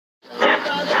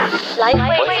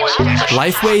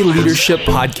Lifeway Leadership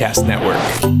Podcast Network.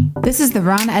 This is the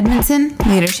Ron Edmondson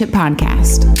Leadership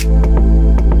Podcast.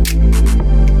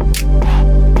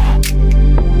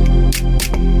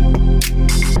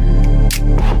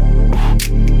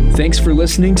 Thanks for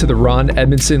listening to the Ron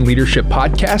Edmondson Leadership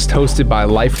Podcast hosted by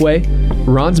Lifeway.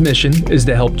 Ron's mission is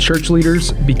to help church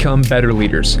leaders become better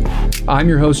leaders. I'm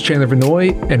your host, Chandler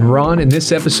Vinoy, and Ron, in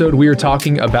this episode, we are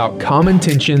talking about common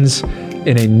tensions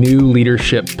in a new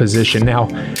leadership position. Now,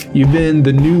 you've been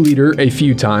the new leader a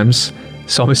few times,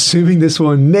 so I'm assuming this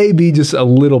one may be just a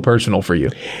little personal for you.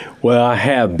 Well, I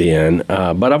have been,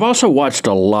 but I've also watched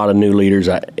a lot of new leaders.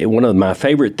 One of my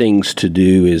favorite things to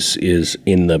do is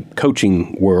in the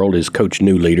coaching world is coach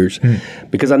new leaders,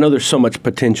 because I know there's so much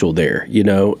potential there, you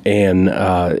know, and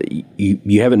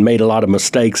you haven't made a lot of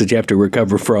mistakes that you have to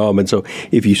recover from, and so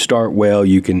if you start well,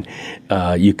 you can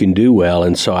do well,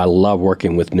 and so I love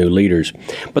working with new leaders.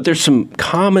 But there's some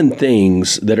common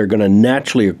things that are going to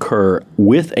naturally occur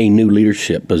with a new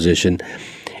leadership position.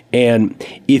 And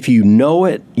if you know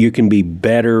it, you can be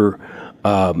better,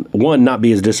 one, not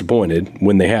be as disappointed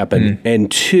when they happen, and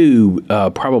two,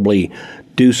 probably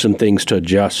do some things to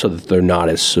adjust so that they're not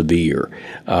as severe,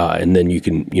 and then you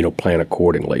can, plan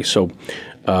accordingly. So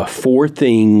 4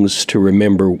 things to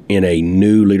remember in a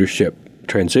new leadership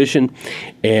transition.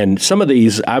 And some of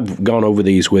these, I've gone over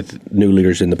these with new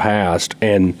leaders in the past,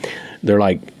 and they're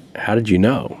like, how did you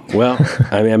know? Well,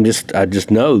 I mean, I just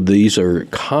know these are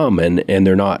common and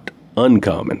they're not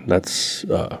uncommon. That's,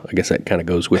 I guess that kind of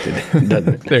goes with it,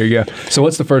 doesn't it? There you go. So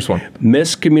what's the first one?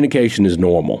 Miscommunication is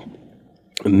normal.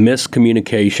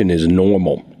 Miscommunication is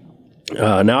normal.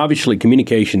 Now, obviously,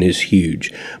 communication is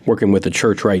huge. I'm working with the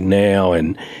church right now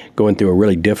and going through a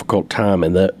really difficult time.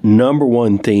 And the number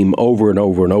one theme over and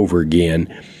over and over again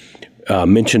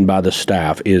mentioned by the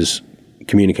staff is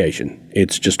communication.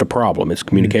 It's just a problem. It's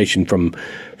communication from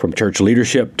church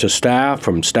leadership to staff,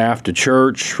 from staff to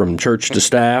church, from church to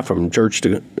staff, from church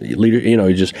to leader.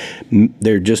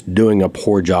 They're just doing a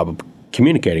poor job of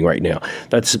communicating right now.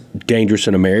 That's dangerous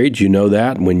in a marriage. You know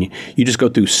that when you just go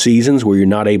through seasons where you're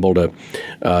not able to.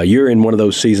 You're in one of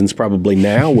those seasons probably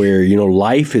now where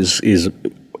life is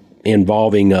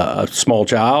involving a small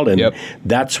child, and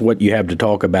that's what you have to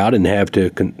talk about and have to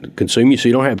consume you. So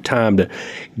you don't have time to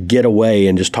get away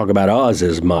and just talk about us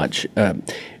as much.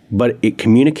 But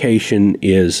communication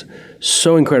is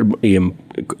so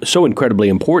incredibly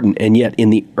important, and yet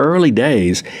in the early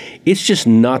days, it's just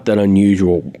not that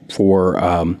unusual for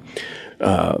there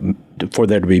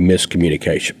to be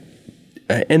miscommunication,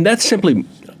 and that's simply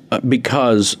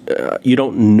because you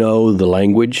don't know the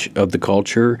language of the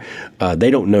culture. They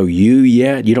don't know you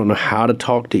yet. You don't know how to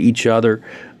talk to each other.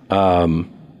 When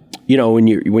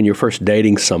you're first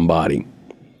dating somebody,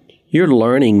 you're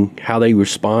learning how they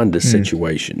respond to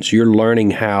situations. You're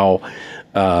learning how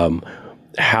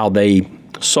they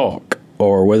sulk,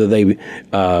 or whether they,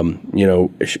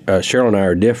 Cheryl and I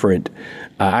are different.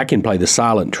 I can play the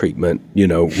silent treatment,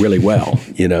 really well,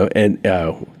 and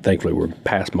thankfully we're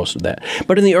past most of that.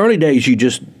 But in the early days,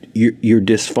 you're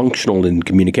dysfunctional in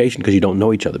communication because you don't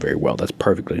know each other very well. That's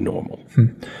perfectly normal.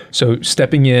 So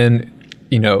stepping in,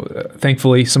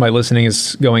 thankfully somebody listening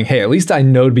is going, hey, at least I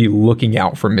know to be looking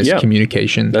out for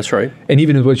miscommunication. Yeah, that's right. And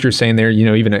even what you're saying there,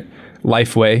 even at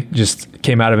Lifeway, just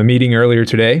came out of a meeting earlier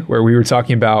today where we were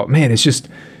talking about, man, it's just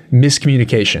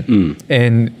miscommunication.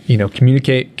 And,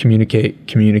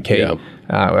 communicate. Yeah.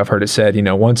 I've heard it said,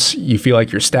 once you feel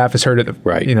like your staff has heard it,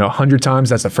 100 times,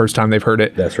 that's the first time they've heard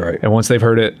it. That's right. And once they've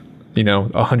heard it,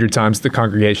 100 times, the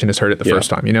congregation has heard it the first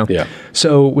time, Yeah.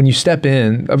 So when you step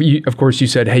in, of course, you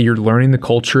said, hey, you're learning the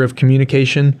culture of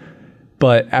communication.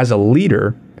 But as a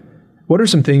leader, what are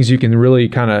some things you can really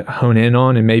kind of hone in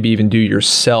on and maybe even do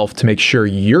yourself to make sure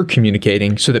you're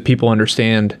communicating so that people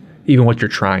understand even what you're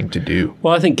trying to do?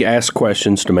 Well, I think ask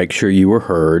questions to make sure you were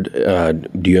heard.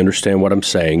 Do you understand what I'm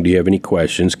saying? Do you have any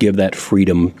questions? Give that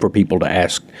freedom for people to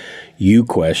ask you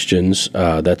questions.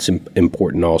 That's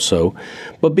important also.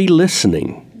 But be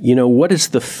listening. What is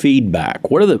the feedback?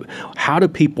 How do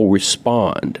people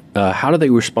respond? How do they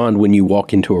respond when you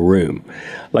walk into a room?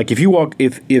 Like if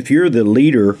you're the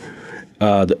leader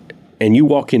and you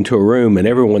walk into a room and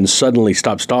everyone suddenly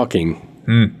stops talking,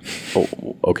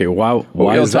 oh, okay, why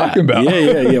is that? Talking about?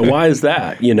 Yeah. Why is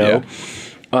that?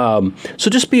 So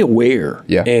just be aware.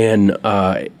 Yeah. And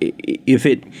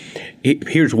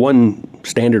here's one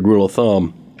standard rule of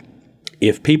thumb: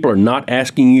 if people are not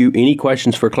asking you any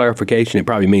questions for clarification, it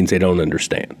probably means they don't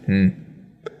understand.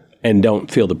 and don't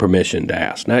feel the permission to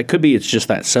ask. Now, it could be it's just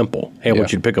that simple. Hey, I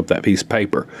want you to pick up that piece of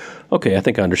paper. Okay, I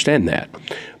think I understand that.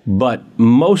 But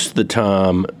most of the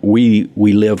time, we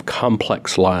live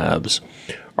complex lives.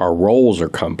 Our roles are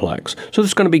complex. So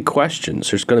there's going to be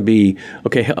questions. There's going to be,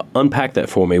 okay, unpack that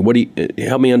for me.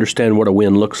 Help me understand what a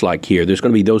win looks like here. There's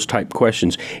going to be those type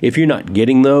questions. If you're not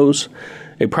getting those,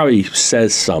 it probably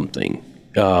says something.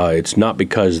 It's not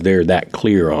because they're that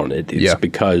clear on it. It's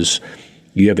because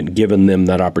you haven't given them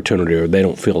that opportunity, or they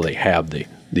don't feel they have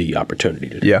the opportunity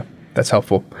to do. Yeah, that's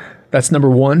helpful. That's number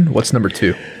one. What's number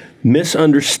two?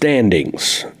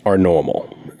 Misunderstandings are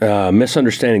normal.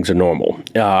 Misunderstandings are normal.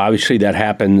 Obviously, that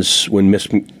happens when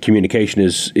miscommunication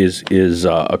is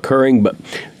occurring,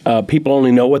 but people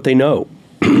only know what they know.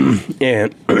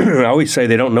 And I always say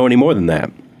they don't know any more than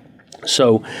that.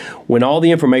 So when all the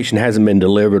information hasn't been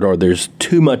delivered, or there's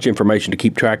too much information to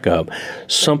keep track of,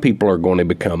 some people are going to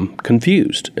become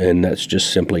confused, and that's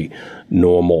just simply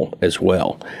normal as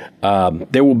well.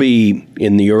 There will be,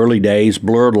 in the early days,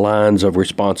 blurred lines of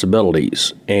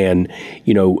responsibilities. And,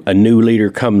 a new leader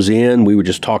comes in. We were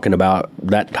just talking about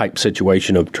that type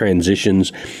situation of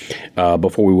transitions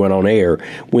before we went on air.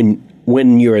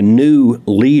 When you're a new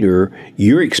leader,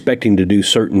 you're expecting to do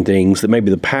certain things that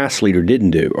maybe the past leader didn't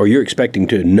do, or you're expecting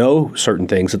to know certain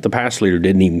things that the past leader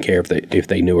didn't even care if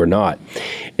they knew or not.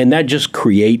 And that just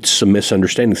creates some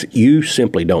misunderstandings that you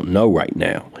simply don't know right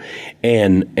now.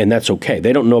 And that's okay.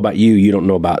 They don't know about you. You don't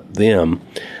know about them.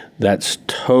 That's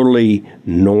totally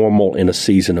normal in a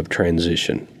season of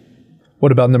transition.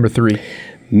 What about number three?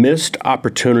 Missed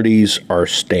opportunities are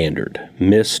standard.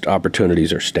 Missed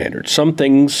opportunities are standard. Some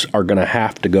things are going to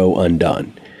have to go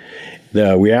undone.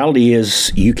 The reality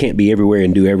is you can't be everywhere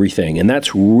and do everything, and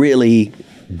that's really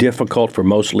difficult for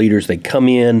most leaders. They come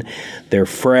in, they're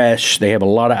fresh, they have a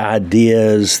lot of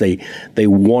ideas, they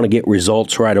want to get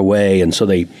results right away, and so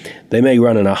they may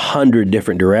run in 100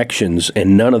 different directions,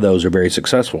 and none of those are very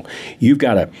successful. You've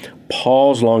got to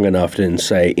pause long enough and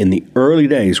say, in the early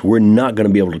days, we're not going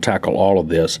to be able to tackle all of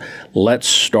this. Let's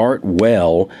start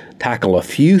well, tackle a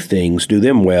few things, do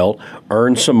them well,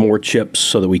 earn some more chips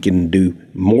so that we can do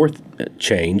more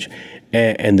change,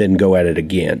 and then go at it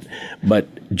again. But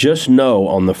just know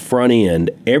on the front end,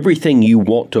 everything you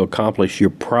want to accomplish, you're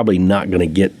probably not going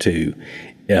to get to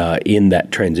in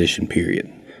that transition period.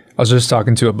 I was just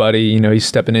talking to a buddy, he's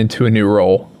stepping into a new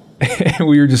role. And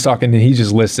we were just talking, and he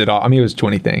just listed all, it was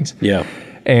 20 things. Yeah.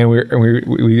 And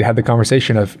we had the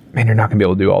conversation of, man, you're not going to be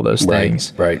able to do all those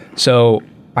things. Right. So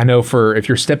I know if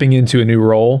you're stepping into a new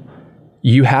role,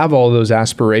 you have all those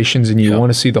aspirations, and you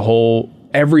want to see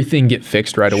everything get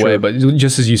fixed right away. But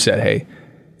just as you said, hey,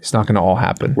 it's not going to all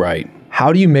happen. Right.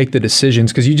 How do you make the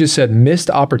decisions? Because you just said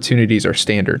missed opportunities are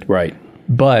standard. Right.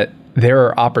 But there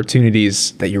are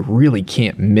opportunities that you really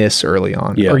can't miss early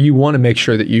on, or you want to make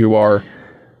sure that you are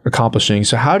accomplishing.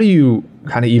 So how do you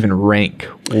kind of even rank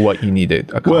what you need to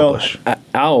accomplish? Well,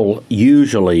 I'll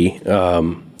usually,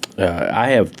 I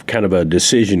have kind of a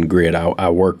decision grid I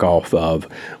work off of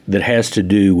that has to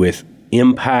do with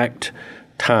impact,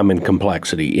 time, and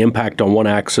complexity. Impact on one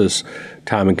axis,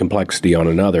 time and complexity on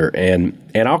another. And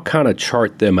I'll kind of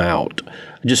chart them out.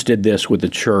 I just did this with the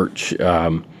church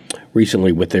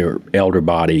recently with their elder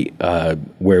body,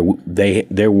 where we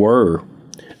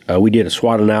did a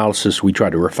SWOT analysis. We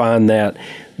tried to refine that.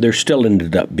 There still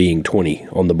ended up being 20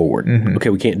 on the board. Mm-hmm. Okay,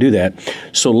 we can't do that.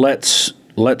 So let's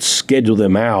schedule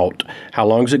them out. How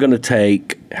long is it going to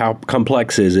take? How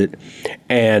complex is it?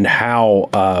 And how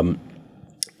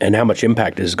much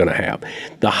impact is it going to have?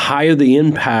 The higher the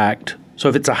impact, so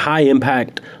if it's a high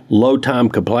impact, low time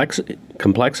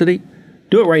complexity,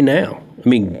 do it right now.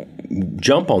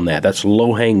 Jump on that. That's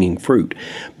low-hanging fruit.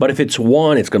 But if it's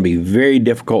one, it's going to be very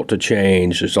difficult to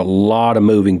change. There's a lot of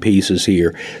moving pieces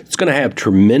here. It's going to have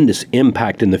tremendous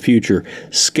impact in the future.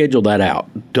 Schedule that out.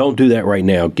 Don't do that right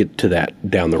now. Get to that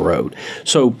down the road.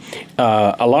 So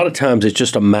a lot of times it's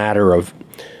just a matter of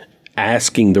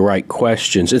asking the right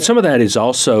questions. And some of that is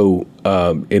also,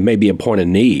 it may be a point of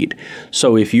need.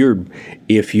 So if you're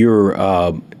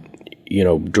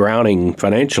drowning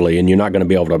financially and you're not going to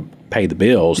be able to pay the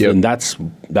bills, then that's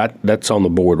on the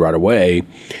board right away.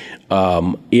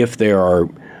 If there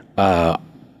are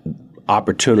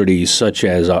opportunities such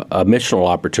as a missional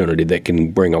opportunity that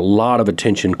can bring a lot of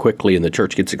attention quickly and the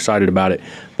church gets excited about it,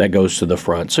 that goes to the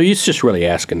front. So it's just really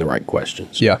asking the right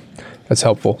questions. Yeah, that's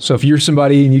helpful. So if you're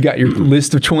somebody and you got your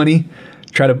list of 20,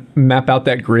 try to map out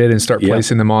that grid and start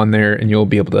placing them on there, and you'll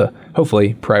be able to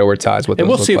hopefully prioritize what those look like. And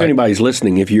we'll see if anybody's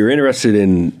listening. If you're interested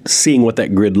in seeing what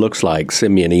that grid looks like,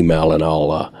 send me an email, and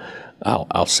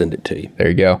I'll send it to you. There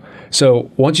you go.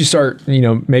 So once you start,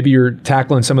 maybe you're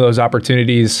tackling some of those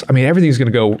opportunities. I mean, everything's going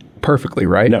to go perfectly,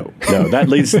 right? No. That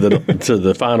leads to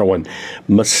the final one.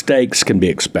 Mistakes can be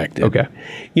expected. Okay.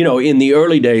 In the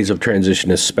early days of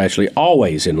transition, especially,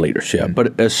 always in leadership,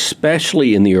 but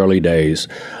especially in the early days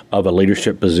of a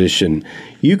leadership position,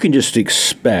 you can just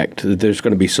expect that there's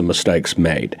going to be some mistakes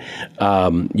made.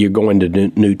 You're going to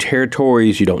new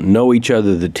territories. You don't know each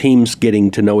other. The team's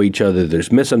getting to know each other.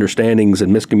 There's misunderstandings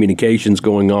and miscommunications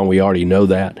going on. We already know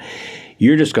that.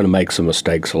 You're just going to make some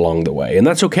mistakes along the way, and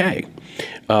that's okay.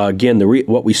 Again,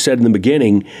 what we said in the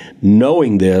beginning,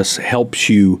 knowing this helps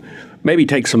you maybe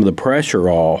take some of the pressure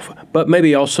off, but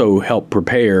maybe also help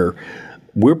prepare.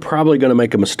 We're probably going to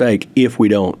make a mistake if we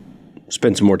don't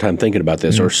spend some more time thinking about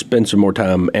this or spend some more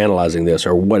time analyzing this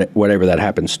or whatever that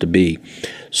happens to be.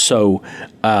 So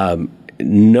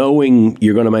knowing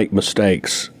you're going to make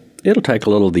mistakes, it'll take a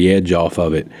little of the edge off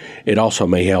of it. It also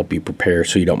may help you prepare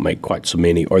so you don't make quite so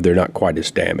many or they're not quite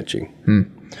as damaging.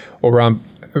 Well, Ron,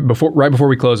 right before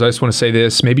we close, I just want to say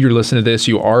this. Maybe you're listening to this.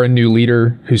 You are a new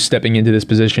leader who's stepping into this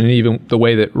position. And even the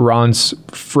way that Ron's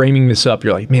framing this up,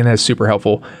 you're like, man, that's super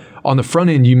helpful. On the front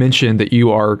end, you mentioned that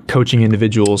you are coaching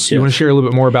individuals. Yes. You want to share a little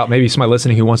bit more about maybe somebody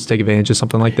listening who wants to take advantage of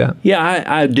something like that? Yeah,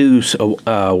 I do. So,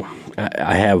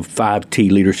 I have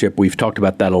 5T leadership. We've talked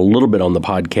about that a little bit on the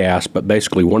podcast, but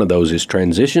basically one of those is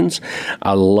transitions.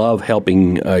 I love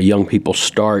helping young leaders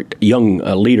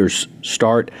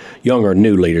start, young or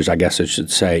new leaders, I guess I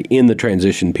should say, in the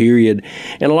transition period.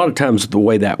 And a lot of times the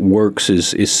way that works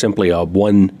is simply a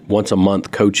once a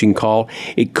month coaching call.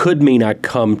 It could mean I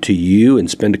come to you and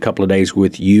spend a couple of days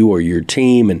with you or your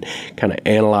team and kind of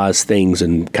analyze things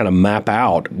and kind of map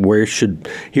out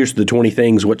here's the 20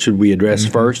 things, what should we address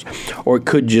first? Or it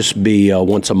could just be a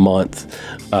once a month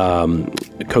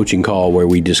coaching call where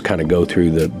we just kind of go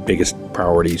through the biggest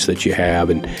priorities that you have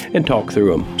and talk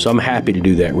through them. So I'm happy to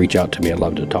do that. Reach out to me. I'd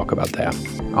love to talk about that.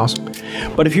 Awesome.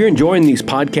 But if you're enjoying these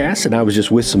podcasts, and I was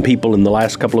just with some people in the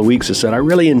last couple of weeks that said, I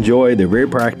really enjoy, they're very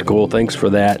practical. Thanks for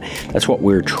that. That's what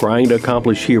we're trying to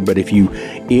accomplish here. But if you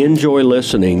enjoy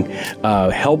listening,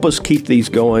 help us keep these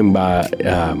going by,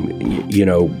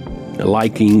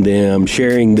 liking them,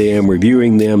 sharing them,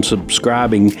 reviewing them,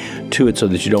 subscribing to it so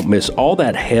that you don't miss. All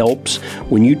that helps.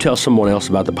 When you tell someone else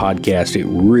about the podcast, it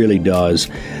really does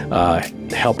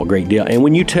help a great deal. And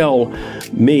when you tell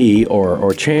me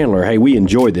or Chandler, hey, we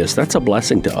enjoyed this, that's a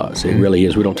blessing to us. It really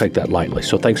is. We don't take that lightly.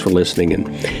 So thanks for listening,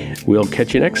 and we'll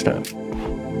catch you next time.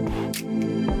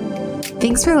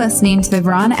 Thanks for listening to the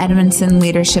Ron Edmondson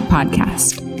Leadership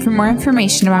Podcast. For more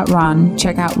information about Ron,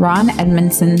 check out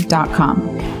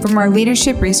ronedmondson.com. For more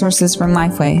leadership resources from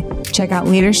Lifeway, check out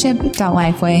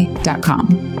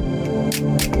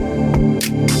leadership.lifeway.com.